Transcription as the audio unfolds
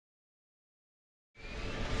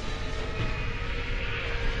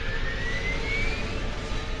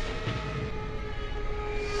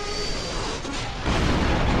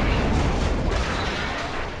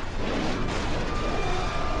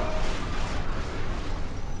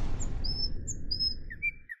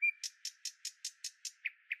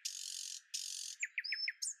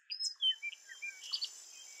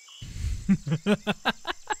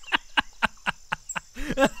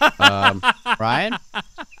Ryan?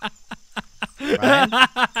 Ryan?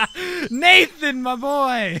 Nathan, my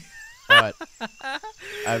boy. What?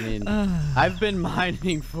 I mean, I've been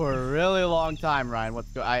mining for a really long time, Ryan.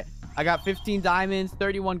 I got 15 diamonds,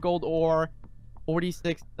 31 gold ore,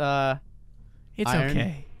 46 It's iron.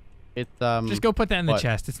 okay. It's Just go put that in the what?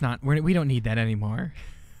 chest. It's not. We don't need that anymore.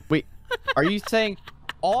 Wait, are you saying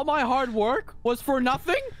all my hard work was for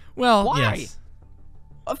nothing? Well, Why? yes.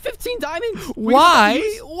 15 diamonds. Why? We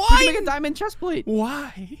can make Why? a diamond chest plate.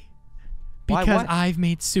 Why? Why Because what? I've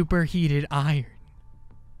made superheated iron.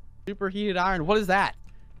 Superheated iron. What is that?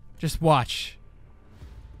 Just watch.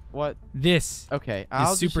 What? This. Okay,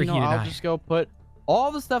 Is superheated I'll iron. just go put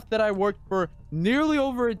all the stuff that I worked for nearly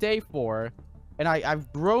over a day for, and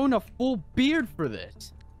I've grown a full beard for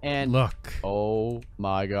this. And Look. oh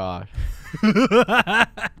my gosh,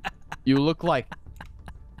 you look like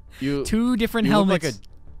you. Two different you look helmets. like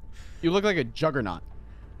you look like a juggernaut.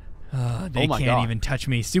 They oh my can't God. even touch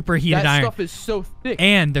me. Superheated That iron. stuff is so thick.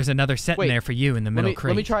 And there's another set Wait, in there for you in the middle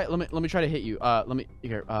crate. Let me try. Let me try to hit you. Let me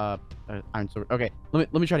here. Iron sword. Okay.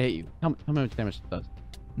 Let me try to hit you. Tell me how much damage it does.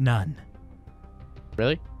 None.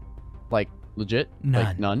 Really? Like legit? None.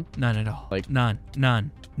 Like none? None at all. Like- none. None.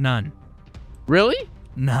 None. Really?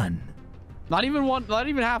 None. Not even one. Not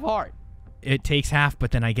even half heart. It takes half,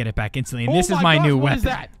 but then I get it back instantly. And Oh this is my my gosh, new what weapon. is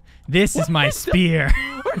that? This What is my is that? spear.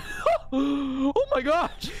 Oh my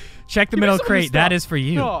gosh. Check the Give me middle some of this crate. That stuff. is for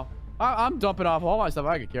you. No, I'm dumping off all my stuff.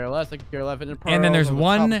 I could care less. I could care less. And then there's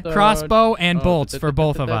one crossbow and bolts for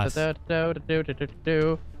both of us.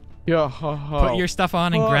 Put your stuff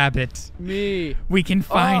on and grab it. Me. We can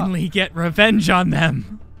finally get revenge on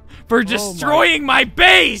them for destroying my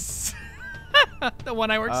base. The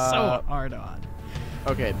one I worked so hard on.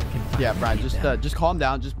 Okay. Yeah, Brian. Just calm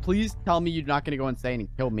down. Just please tell me you're not gonna go insane and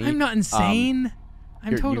kill me. I'm not insane.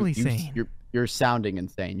 I'm totally sane. You're sounding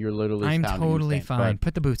insane. You're literally. I'm sounding totally insane. fine. But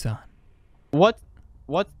Put the boots on.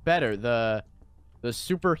 what's better, the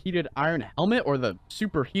superheated iron helmet or the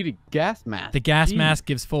superheated gas mask? The gas Jeez. mask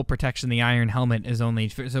gives full protection. The iron helmet is only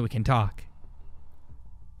so we can talk.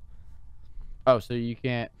 Oh, so you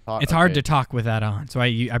can't talk. It's hard to talk with that on, so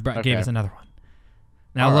I gave us another one.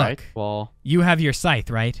 Now All look, right, well, you have your scythe,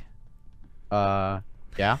 right? yeah.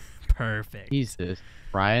 Perfect. Jesus,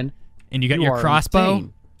 Brian. And you got You your are crossbow?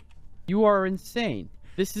 insane. You are insane.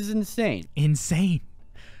 This is insane. Insane.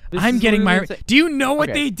 This I'm is getting my... literally insane. Do you know what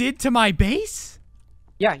Okay. they did to my base?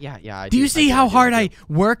 Yeah. I Do you see I how do, hard I I do.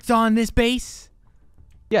 worked on this base?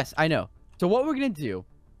 Yes, I know. So what we're gonna do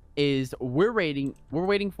is we're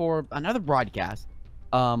waiting for another broadcast.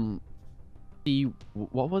 See,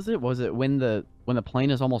 what was it? Was it when the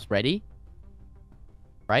plane is almost ready?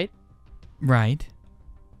 Right? Right.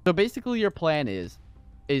 So basically your plan is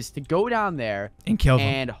to go down there And kill them.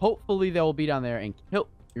 and hopefully they'll be down there and you're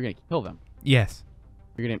gonna kill them. Yes.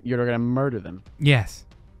 You're gonna murder them. Yes.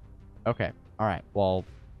 Okay. All right. Well,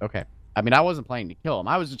 okay. I mean, I wasn't planning to kill them.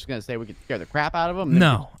 I was just gonna say we could scare the crap out of them.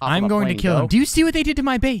 No, I'm going to kill them. Do you see what they did to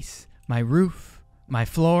my base? My roof, my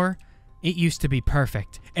floor. It used to be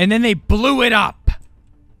perfect. And then they blew it up.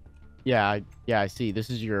 Yeah, I see. This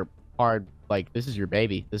is your this is your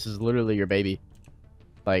baby. This is literally your baby.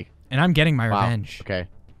 Like, And I'm getting my wow. revenge. Okay.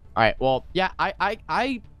 All right. Well, yeah,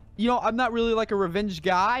 I I'm not really like a revenge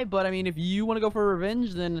guy, but I mean, if you want to go for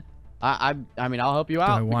revenge, then I mean, I'll help you Do out.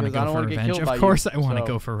 I want to because go don't for wanna get revenge? killed by Of course you, I want to so-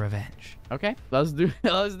 go for revenge. Okay, let's do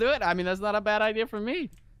it. I mean, that's not a bad idea for me.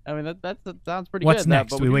 I mean, that sounds pretty What's good.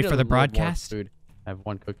 next? But We wait do for the love more broadcast? Food. I have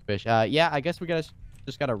one cooked fish. Yeah, I guess we just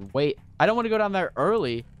gotta wait. I don't want to go down there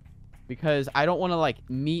early because I don't want to like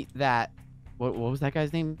meet that. What was that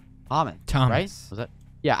guy's name? Thomas. Thomas. Right? Was that?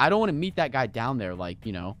 Yeah, I don't want to meet that guy down there. Like,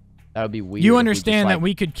 that would be weird. You if we understand just, that like-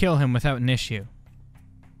 we could kill him without an issue.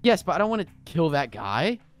 Yes, but I don't want to kill that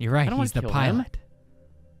guy. You're right. I don't He's the wanna kill him. pilot.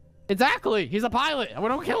 Exactly. He's a pilot. We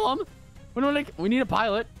don't kill him. We need a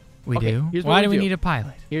pilot. We Okay, do? here's what Why we do we do. need a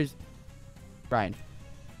pilot? Here's Brian.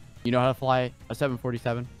 You know how to fly a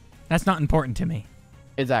 747? That's not important to me.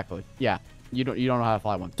 Exactly. Yeah. You don't know how to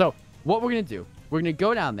fly one. So what we're gonna do? We're gonna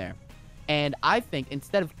go down there, and I think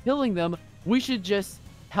instead of killing them, we should just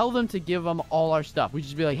tell them to give them all our stuff. We should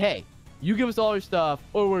just be like, hey, you give us all your stuff,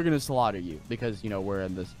 or we're gonna slaughter you because we're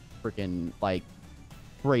in this freaking like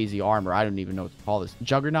crazy armor. I don't even know what to call this.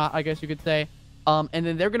 Juggernaut, I guess you could say. And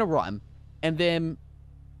then they're gonna run, and then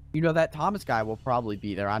that Thomas guy will probably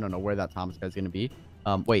be there. I don't know where that Thomas guy's gonna be.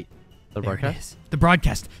 Wait. The There it broadcast? is. The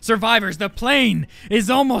broadcast. Survivors, the plane is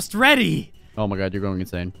almost ready. Oh my god, you're going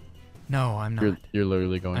insane. No, I'm not. You're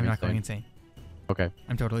literally going I'm insane. not going insane. Okay.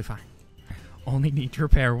 I'm totally fine. Only need to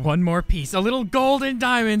repair one more piece. A little gold and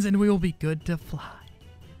diamonds, and we will be good to fly.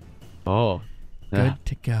 Oh. Good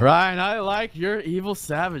to go. Ryan, I like your evil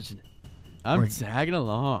savage. I'm tagging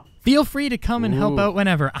along. Feel free to come and help out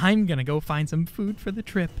whenever. I'm going to go find some food for the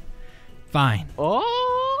trip. Fine. Oh!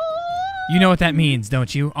 You know what that means,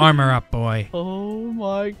 don't you? Armor up, boy. Oh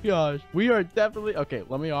my gosh. We are definitely... Okay,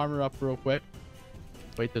 let me armor up real quick.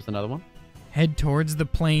 Wait, there's another one. Head towards the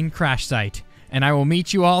plane crash site, and I will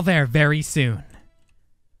meet you all there very soon.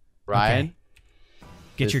 Ryan? Okay.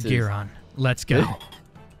 Get your gear on. Let's go.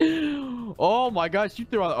 Oh my gosh, you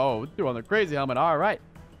threw on the crazy helmet. All right.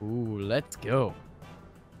 Ooh, let's go.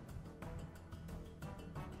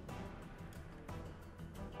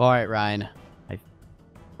 All right, Ryan.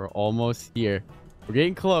 We're almost here. We're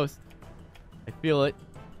getting close. I feel it.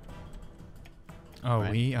 Oh,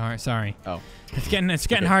 right. We are sorry. Oh, it's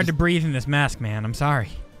getting hard to breathe in this mask, man. I'm sorry.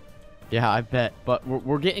 Yeah, I bet. But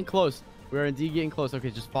we're getting close. We're indeed getting close. Okay,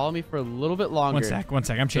 just follow me for a little bit longer. One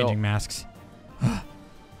sec. I'm changing masks.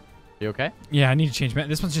 You okay? Yeah, I need to change masks.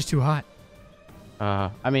 This one's just too hot.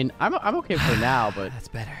 I mean, I'm okay for now, but that's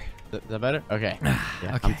better. Is that better? Okay.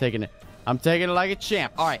 Yeah, okay. I'm taking it. I'm taking it like a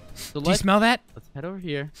champ. All right. So do you smell that? Let's head over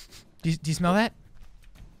here. Do you smell that?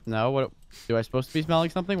 No. What? Do I supposed to be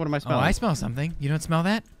smelling something? What am I smelling? Oh, I smell something. You don't smell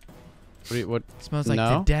that? What? It smells like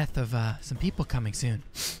the death of some people coming soon.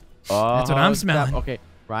 Oh, that's what I'm smelling. Okay,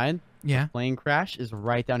 Ryan. Yeah. The plane crash is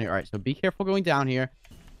right down here. All right, so be careful going down here.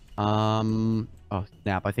 Oh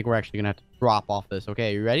snap! I think we're actually gonna have to drop off this.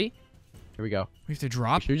 Okay, you ready? Here we go. We have to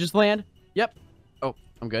drop. Should we just land? Yep. Oh,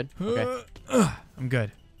 I'm good. Okay. I'm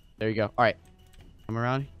good. There you go. All right. Come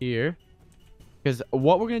around here. Because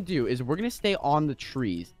what we're going to do is we're going to stay on the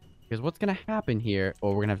trees. Because what's going to happen here... Oh,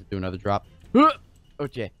 we're going to have to do another drop.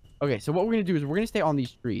 Okay. Okay, so what we're going to do is we're going to stay on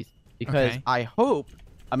these trees. Because I hope...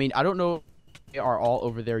 I mean, I don't know if they are all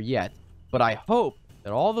over there yet. But I hope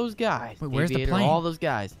that all those guys... Wait, where's the plane? All those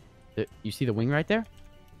guys... You see the wing right there?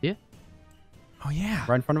 Yeah? Oh, yeah.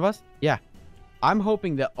 Right in front of us? Yeah. I'm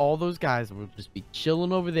hoping that all those guys will just be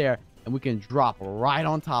chilling over there. And we can drop right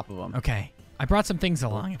on top of them. Okay. I brought some things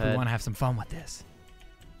along if we want to have some fun with this.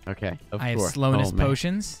 Okay, I have slowness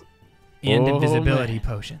potions and invisibility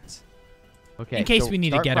potions. Okay. In case we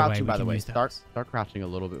need to get away, by the way. Start crouching a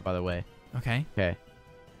little bit, by the way. Okay. Okay.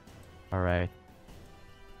 All right.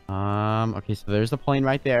 Okay, so there's the plane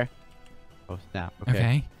right there. Oh, snap.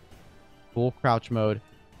 Okay. Full crouch mode.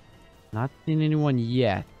 Not seeing anyone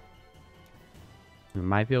yet. We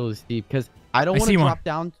might be able to see because I don't want to drop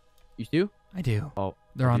down. You do? I do. Oh,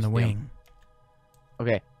 they're on the wing.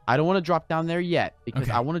 Okay, I don't want to drop down there yet because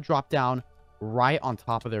I want to drop down right on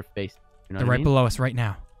top of their face. You know they're right below us right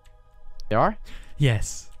now. They are?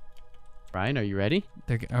 Yes. Ryan, are you ready?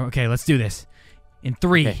 Okay, let's do this. In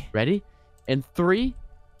 3. Okay, ready? In 3,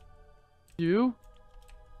 2,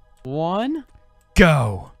 1.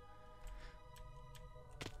 Go.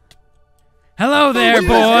 Hello there,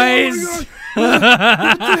 boys. What the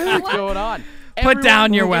heck is going on? Put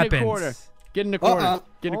down your weapons. Get in the corner.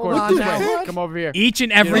 Get in the corner. Now. Come over here. Each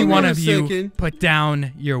and every one of you, put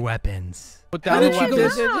down your weapons. Put down the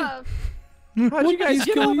weapons. How'd you guys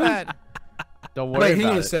get all that? Don't worry hang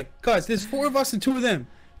on a sec. Guys, there's 4 of us and 2 of them.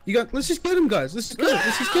 Let's just get him, guys. Let's just get him.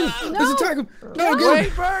 Let's just get him. Let's attack him. No, get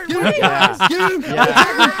him. Get him. Get him.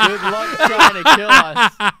 Yeah. Good luck trying to kill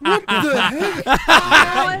us. What the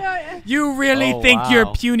heck? You really think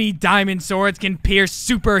your puny diamond swords can pierce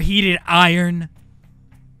superheated iron?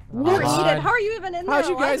 Superheated? How are you even in there? How'd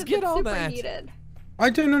you guys get all that? I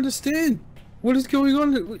don't understand. What is going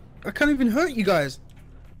on? I can't even hurt you guys.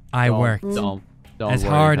 I worked as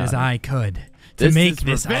hard as I could to make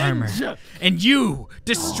this armor, and you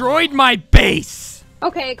destroyed my base.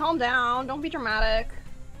 Okay, calm down. Don't be dramatic.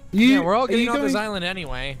 Yeah, we're all getting off this island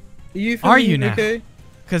anyway. Are you now? Okay.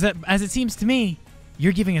 Because as it seems to me,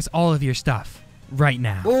 you're giving us all of your stuff right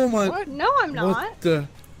now. Oh my! What? No, I'm not. What the?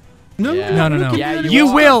 No, no. Yeah,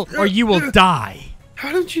 you will, or you will die.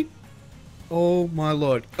 How did you? Oh my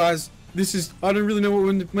lord, guys! This is. I don't really know what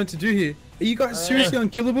we're meant to do here. Are you guys seriously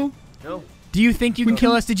unkillable? No. Do you think you can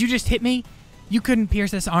kill us? Did you just hit me? You couldn't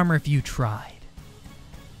pierce this armor if you tried.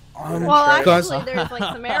 Well, actually, there's like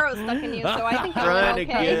some arrows stuck in you, so I think you're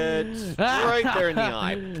okay. Right there in the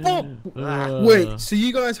eye. Wait, so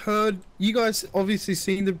you guys heard? You guys obviously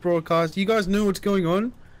seen the broadcast. You guys know what's going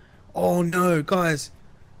on? Oh no, guys!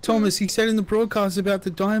 Thomas, he said in the broadcast about the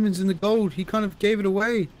diamonds and the gold. He kind of gave it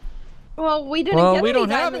away. Well, we didn't get any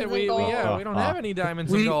diamonds and gold. We don't have any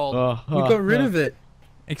diamonds and gold. We got rid of it.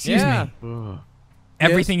 Excuse me.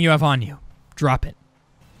 Everything you have on you, drop it.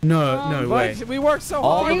 No way. We worked so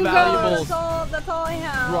hard. All the valuables. That's all I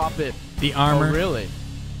have. Drop it. The armor. Oh, really?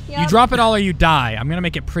 You drop it all or you die. I'm gonna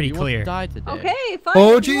make it pretty You clear. died today. Okay, fine.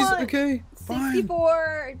 Oh, if you jeez. want Okay, fine.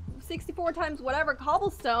 64 times whatever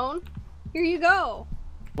cobblestone. Here you go.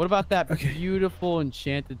 What about that beautiful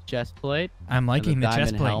enchanted chest plate? I'm liking the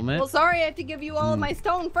chest plate. Helmet? Well, sorry, I have to give you all of my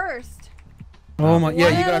stone first. Oh my, yeah,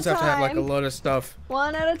 One you at a guys have to have like a time. lot of stuff.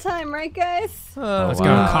 One at a time, right, guys? Let's go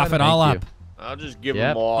and cough it all Thank up. I'll just give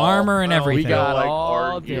Yep. them all. Armor and everything. We got like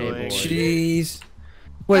all day, arguing. boys. Jeez.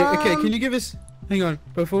 Wait, okay, can you give us, hang on,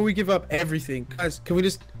 before we give up everything, guys, can we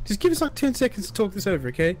just give us like 10 seconds to talk this over,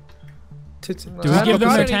 okay? Do we give them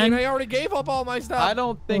their 10? I already gave up all my stuff. I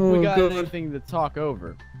don't think we got anything to talk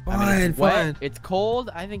over. Fine, it's wet, fine. It's cold.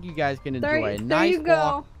 I think you guys can enjoy a There nice you go.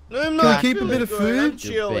 walk. I'm Can I not keep a feeling bit of good. food? I'm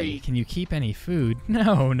chilly. Can you keep any food?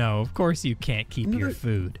 No, of course you can't keep your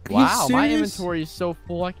food. Are you Wow, my serious? inventory is so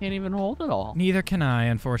full I can't even hold it all. Neither can I,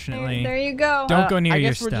 unfortunately. There you go. Don't go near I your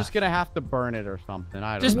guess we're stuff. just gonna have to burn it or something.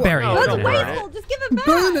 I don't Just know. bury No, it. That's don't then. burn wasteful. it. Just give it back.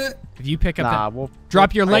 Burn it. If you pick up Nah, that, we'll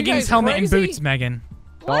drop your Are you leggings, guys helmet, and crazy? boots, Megan.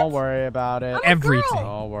 Don't worry about it. I'm a Everything.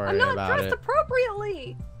 girl. Don't worry I'm not about dressed it.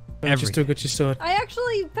 appropriately. Just took what you saw. I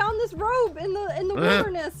actually found this robe in the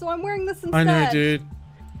wilderness, so I'm wearing this instead. I know, dude.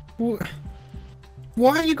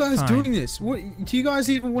 Why are you guys Fine. doing this? What do you guys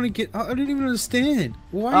even want to get? I don't even understand.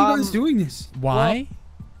 Why are you guys doing this? Why?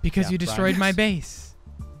 Because Yeah, you destroyed Brian. my base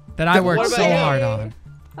that I worked what so about hard you? on.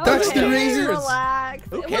 That's the Okay, reason. Relax.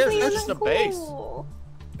 Who It cares? wasn't That's even just a base. cool.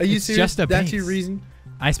 Are you It's serious? just a That's your base. reason?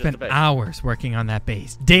 I spent base. hours working on that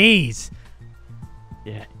base. Days.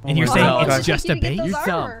 Yeah. And you're my saying God. it's Guys. just a You get base? those You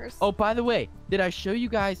dumb. armors. Oh, by the way, did I show you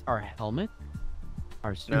guys our helmet?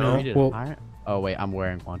 Our No. suited Well- iron? Oh wait, I'm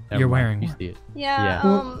wearing one. You're mind. wearing You one. see it? Yeah.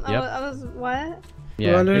 Yeah. Yep. I was what?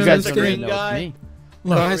 Yeah. Well, I don't you guys understand. don't really know it's Guy? me.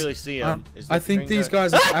 Look, I don't Guys, really see him. Is I the think green these guy-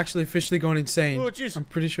 guys have actually officially gone insane. Oh, jeez. I'm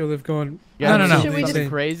pretty sure they've gone. Yeah, No. Should we something just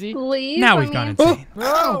crazy. leave? now I we've gone mean- insane.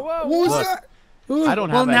 Ow! What was Look. that? Ooh. I don't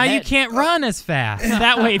Well, have a now you head. can't run as fast.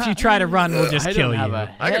 That way, if you try to run, we'll just I kill don't you. have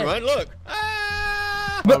a I can head. run. Look.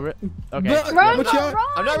 Ah! Oh, okay. But- Run, watch run, out. run!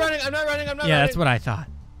 I'm not running. I'm not running. I'm not Yeah, running. that's what I thought.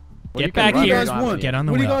 Well, you Get can back run. What do you here. guys Don't want? Get on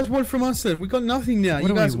the What do you wheel. guys want from us then? We got nothing now. What You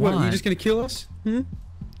do guys we what? Are you want? just gonna kill us?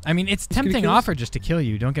 I mean, it's gonna tempting kill us? offer just to kill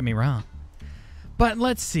you. Don't get me wrong. But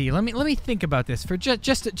let's see. Let me think about this for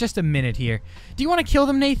just a minute here. Do you want to kill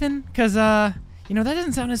them, Nathan? Because that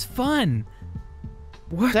doesn't sound as fun.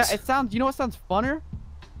 What? It sounds. You know what sounds funner?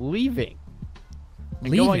 Leaving. And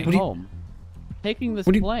Leaving? going What do you- home. Taking this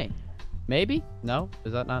What do you- plane. Maybe? No?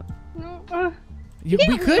 Is that not? We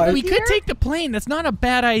can't could leave could here. take the plane. That's not a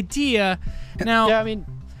bad idea. Now, Yeah, I mean.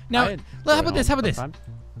 now, I'd how go about this? home How about this? sometime.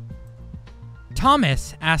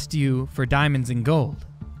 Thomas asked you for diamonds and gold,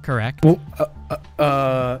 correct? Well,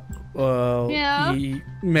 Yeah.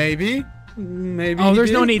 maybe. Maybe. Oh, he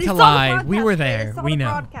there's no did. need They to saw the lie. We broadcast, were they there. saw We the know.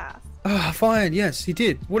 broadcast. Ah, fine. Yes, he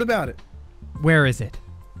did. What about it? Where is it?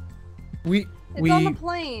 We. It's on the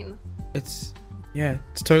plane. It's. Yeah,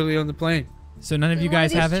 it's totally on the plane. So none of you There's one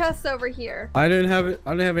guys have these it? chests over here. I don't have it.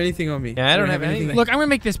 I don't have anything on me. Yeah, I don't have anything. Look, I'm gonna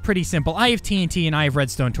make this pretty simple. I have TNT and I have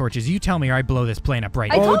redstone torches. You tell me or I blow this plane up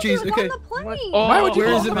right I now. told you jeez, it's okay. on the plane. Oh, Why would you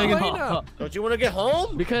where blow is it, the Megan? plane up? Don't you want to get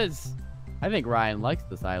home? Because I think Ryan likes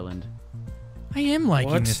this island. I am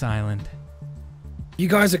liking What? this island. You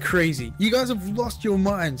guys are crazy. You guys have lost your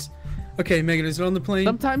minds. Okay, Megan, is it on the plane?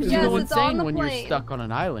 Sometimes Is you it Yes, go on- it's on insane the when you're plane. stuck on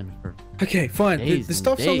an island for. Okay, fine. The Days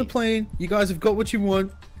stuff's and on the days. plane. You guys have got what you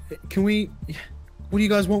want. Can we? What do you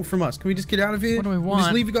guys want from us? Can we just get out of here? What do we We'll want?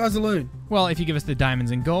 just leave you guys alone. Well, if you give us the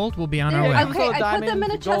diamonds and gold, we'll be on our There way. you go. Okay, I put Diamonds, them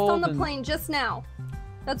in a chest on gold, the and- plane just now.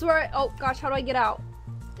 That's where I. Oh gosh, how do I get out?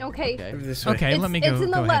 Okay. Okay. Over this way. Okay, let me go. It's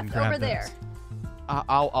in the go ahead and left grab over there. those.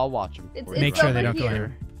 I'll watch them. It's- Make sure they over don't go here.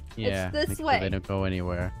 anywhere. Yeah. this make sure way. they don't go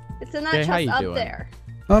anywhere. It's in that Okay, how chest you up doing? there.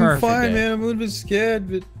 I'm Perfect. fine, man. I'm a little bit scared,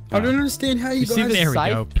 but I don't understand how you You see, guys. there we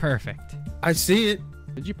scythe? go. Perfect. I see it.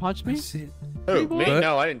 Did you punch I me? see it. Who, me? What?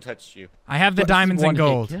 No, I didn't touch you. I have the What? diamonds and One hit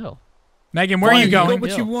gold. kill. Megan, where are Fine, you got going?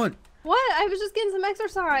 what you want. What? I was just getting some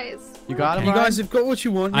exercise. You got him. You Ryan? guys have got what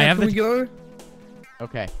you want. I Now have can the- we go?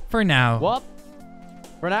 Okay. For now. Well,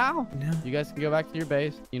 for now, No. you guys can go back to your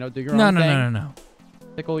base. You know, do your No, own no, thing. no, no, no.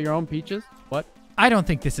 Tickle your own peaches. What? I don't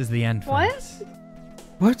think this is the end for What? us.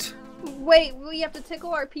 What? Wait, we have to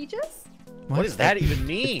tickle our peaches? What does that even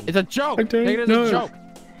mean? It's a joke. I don't Take it as know. a joke.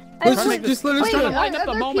 Let's trying to just let us Wait, Trying to go. lighten up are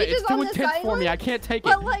the there moment. It's peaches too on this intense for me. I island? can't take it.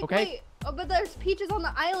 But like, Okay. wait. Oh, but there's peaches on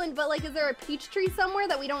the island. But like, is there a peach tree somewhere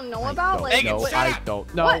that we don't know I about? don't Like, Megan, know. shut I up.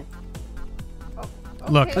 don't know. What?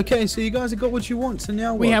 Look. okay. Okay, so you guys have got what you want. So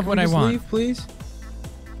now what? We have Can what I just want. Leave, please.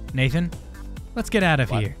 Nathan, let's get out of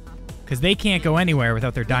What? here. Because they can't go anywhere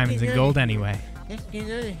without their diamonds and gold anyway. Let's get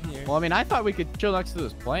out of here. Well, I mean, I thought we could chill next to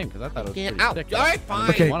this plane because I thought it was Get pretty out. sick. All right, fine.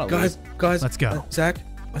 Okay, Wanna guys, Let's go. Zach,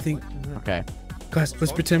 I think Okay. Guys,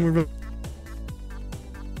 let's pretend we're...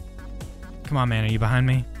 Come on, man. Are you behind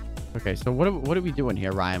me? Okay, so what are we doing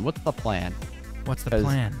here, Ryan? What's the plan? What's the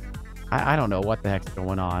plan? I don't know what the heck's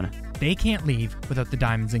going on. They can't leave without the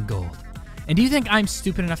diamonds and gold. And do you think I'm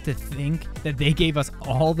stupid enough to think that they gave us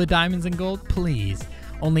all the diamonds and gold? Please.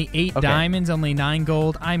 Only 8 diamonds, only 9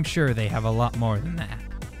 gold. I'm sure they have a lot more than that.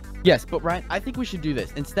 Yes, but Ryan, I think we should do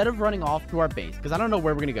this. Instead of running off to our base, because I don't know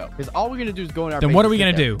where we're going to go. Because all we're going to do is go in our base. Then what are we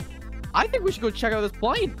going to do? I think we should go check out this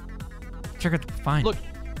plane. Check out the fine. Look,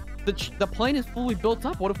 the plane is fully built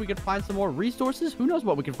up. What if we could find some more resources? Who knows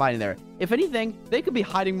what we can find in there? If anything, they could be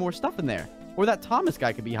hiding more stuff in there. Or that Thomas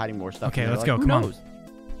guy could be hiding more stuff in there. Okay, let's go. Come on. I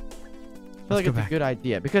feel like it's a good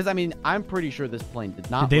idea. Because, I mean, I'm pretty sure this plane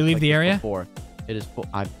did not. Did they leave the area? Before. It is full.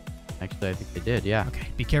 Actually, I think they did, yeah. Okay,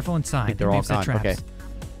 be careful inside. I think they're all gone. Traps. Okay.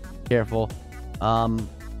 Careful. I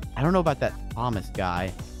don't know about that Thomas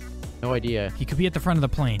guy. No idea. He could be at the front of the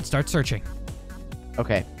plane. Start searching.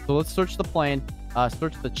 Okay, so let's search the plane.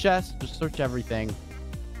 Search the chest. Just search everything.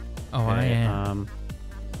 Oh, okay, I am.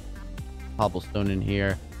 Cobblestone in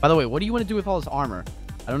here. By the way, what do you want to do with all this armor?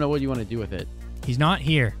 I don't know what you want to do with it. He's not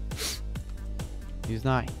here. He's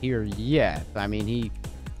not here yet. I mean, he...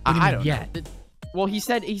 What do you I mean don't yet? know. Well, he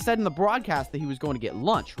said in the broadcast that he was going to get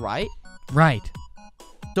lunch, right? Right.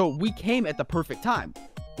 So we came at the perfect time.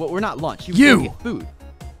 Well, we're not lunch. He was You! going to get food.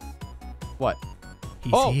 What?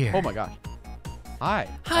 He's here. Oh my gosh. Hi.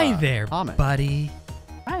 Hi there, Thomas. buddy.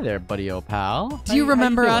 Hi there, buddy, old pal. Do you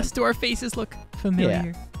remember us? Do our faces look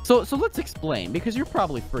familiar? Yeah. So let's explain, because you're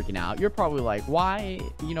probably freaking out. You're probably like, why,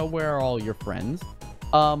 where are all your friends?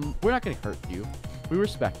 We're not going to hurt you. We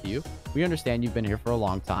respect you. We understand you've been here for a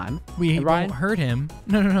long time. We won't hurt him.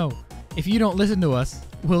 No. If you don't listen to us,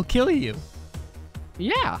 we'll kill you.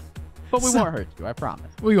 Yeah. But we won't hurt you, I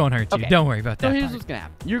promise. We won't hurt you. Okay. Don't worry about that. So here's what's going to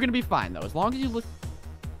happen. You're going to be fine, though. As long as you listen,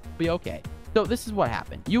 be okay. So this is what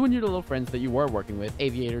happened. You and your little friends that you were working with,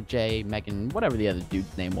 Aviator, Jay, Megan, whatever the other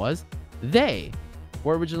dude's name was, they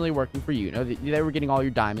were originally working for you. They were getting all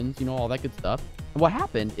your diamonds, all that good stuff. And what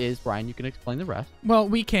happened is, Brian, you can explain the rest. Well,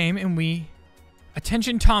 we came and we...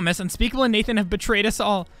 Attention, Thomas. Unspeakable and Nathan have betrayed us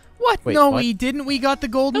all. What? Wait, no, what? we didn't. We got the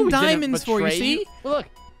golden diamonds for you, see? Well, look,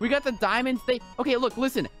 we got the diamonds. Okay, look,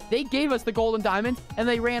 listen. They gave us the golden diamonds, and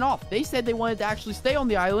they ran off. They said they wanted to actually stay on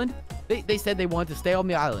the island. They said they wanted to stay on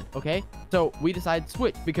the island, okay? So we decided to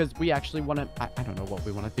switch because we actually want to... I don't know what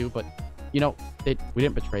we want to do, but, we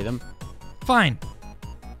didn't betray them. Fine.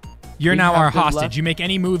 You're now our hostage. You make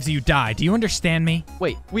any moves, you die. Do you understand me?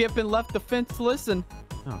 Wait, we have been left defenseless and...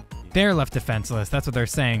 Oh, they're left defenseless. That's what they're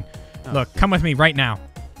saying. Oh, look, come with me right now.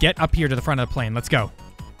 Get up here to the front of the plane. Let's go.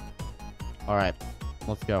 All right.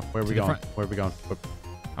 Let's go. Where are we going? Where are we going?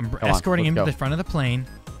 I'm escorting him to the front of the plane.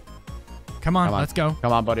 Come on, let's go.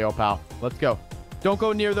 Come on, buddy, old pal. Let's go. Don't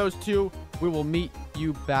go near those two. We will meet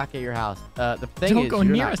you back at your house. The thing Don't is, go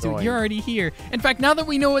near us, dude. You're already here. In fact, now that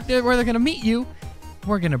we know where they're going to meet you,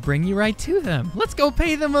 we're going to bring you right to them. Let's go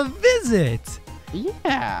pay them a visit.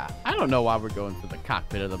 Yeah. I don't know why we're going to the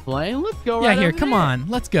cockpit of the plane. Let's go right here. Come on.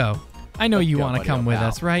 Let's go. I know you want to come with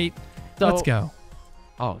us, right? So, let's go.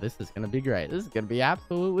 Oh, this is going to be great. This is going to be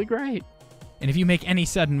absolutely great. And if you make any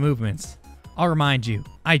sudden movements, I'll remind you,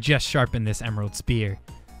 I just sharpened this emerald spear,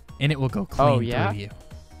 and it will go clean through you.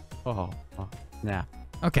 Oh, yeah.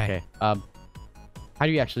 Okay. How do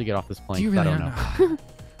you actually get off this plane? Do you really I don't know.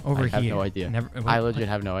 Over here. I have here. no idea. I legit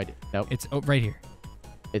have no idea. Nope. It's right here.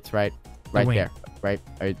 It's right there. Right.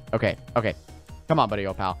 Okay. Come on, buddy,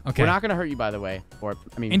 old pal. Okay. We're not gonna hurt you, by the way.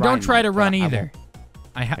 And don't try to run either.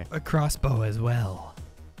 I have a crossbow as well.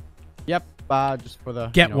 Yep. Just for the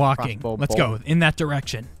get walking. Let's go in that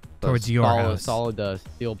direction towards your house. Solid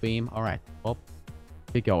steel beam. All right. Well,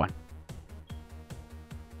 keep going.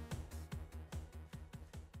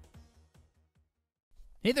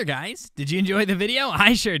 Hey there, guys. Did you enjoy the video?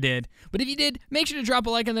 I sure did. But if you did, make sure to drop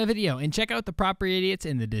a like on the video and check out the Proper Idiots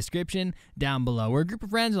in the description down below. We're a group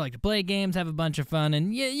of friends who like to play games, have a bunch of fun,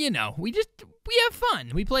 and we have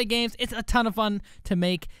fun. We play games. It's a ton of fun to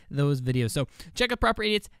make those videos. So check out Proper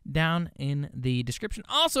Idiots down in the description.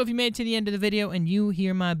 Also, if you made it to the end of the video and you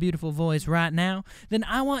hear my beautiful voice right now, then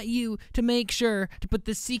I want you to make sure to put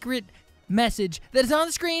the secret message that is on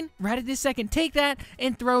the screen right at this second. Take that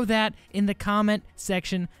and throw that in the comment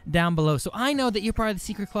section down below, so I know that you're part of the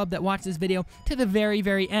secret club that watched this video to the very,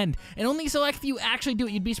 very end. And only a select few actually do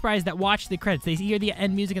it. You'd be surprised that watch the credits. They hear the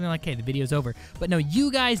end music and they're like, hey, the video's over. But no,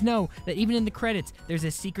 you guys know that even in the credits, there's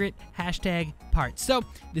a secret hashtag part. So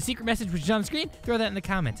the secret message which is on the screen, throw that in the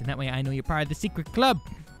comments, and that way I know you're part of the secret club.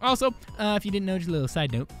 Also, if you didn't know, just a little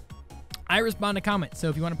side note, I respond to comments. So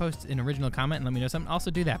if you want to post an original comment and let me know something, also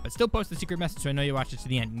do that. But still post a secret message so I know you watched it to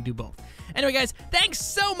the end. You can do both. Anyway, guys, thanks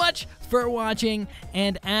so much for watching.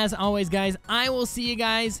 And as always, guys, I will see you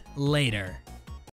guys later.